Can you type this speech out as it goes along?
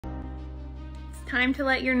Time to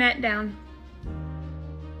let your net down.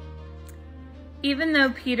 Even though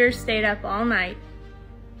Peter stayed up all night,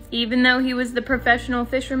 even though he was the professional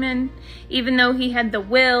fisherman, even though he had the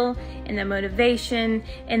will and the motivation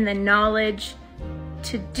and the knowledge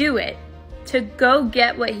to do it, to go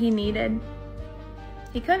get what he needed,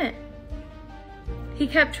 he couldn't. He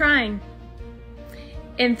kept trying.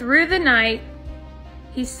 And through the night,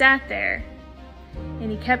 he sat there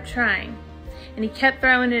and he kept trying and he kept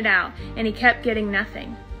throwing it out and he kept getting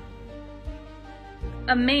nothing.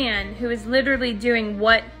 A man who is literally doing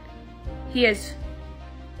what he has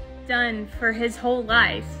done for his whole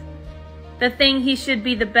life, the thing he should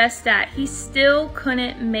be the best at, he still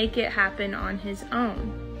couldn't make it happen on his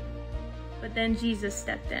own. But then Jesus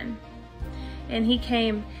stepped in. And he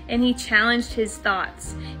came and he challenged his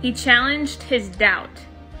thoughts. He challenged his doubt.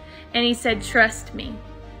 And he said, trust me.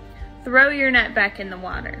 Throw your net back in the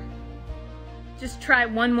water. Just try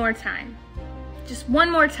one more time. Just one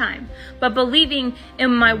more time. But believing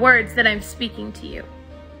in my words that I'm speaking to you.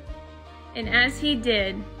 And as he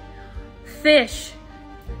did, fish,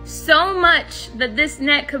 so much that this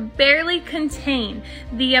net could barely contain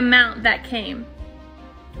the amount that came.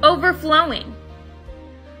 Overflowing.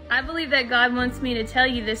 I believe that God wants me to tell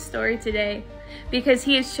you this story today because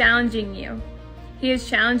he is challenging you. He is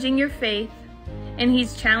challenging your faith and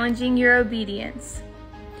he's challenging your obedience.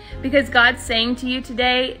 Because God's saying to you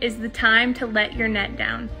today is the time to let your net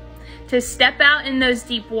down, to step out in those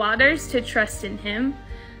deep waters, to trust in him,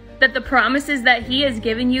 that the promises that he has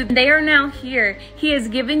given you, they are now here. He has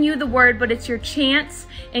given you the word, but it's your chance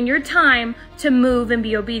and your time to move and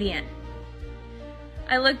be obedient.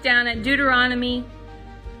 I look down at Deuteronomy,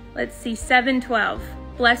 7:12.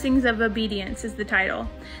 Blessings of Obedience is the title.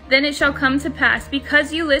 Then it shall come to pass,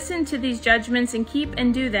 because you listen to these judgments and keep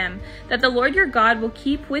and do them, that the Lord your God will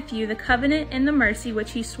keep with you the covenant and the mercy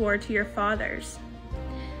which he swore to your fathers.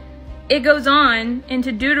 It goes on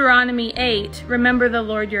into Deuteronomy 8, remember the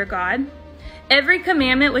Lord your God. Every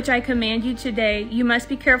commandment which I command you today, you must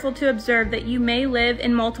be careful to observe, that you may live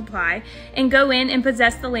and multiply, and go in and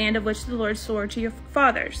possess the land of which the Lord swore to your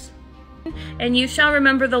fathers. And you shall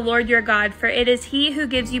remember the Lord your God, for it is he who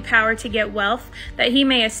gives you power to get wealth, that he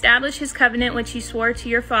may establish his covenant which he swore to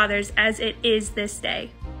your fathers, as it is this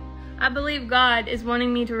day. I believe God is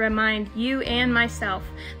wanting me to remind you and myself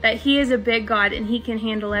that he is a big God and he can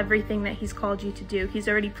handle everything that he's called you to do. He's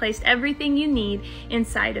already placed everything you need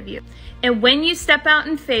inside of you. And when you step out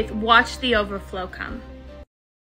in faith, watch the overflow come.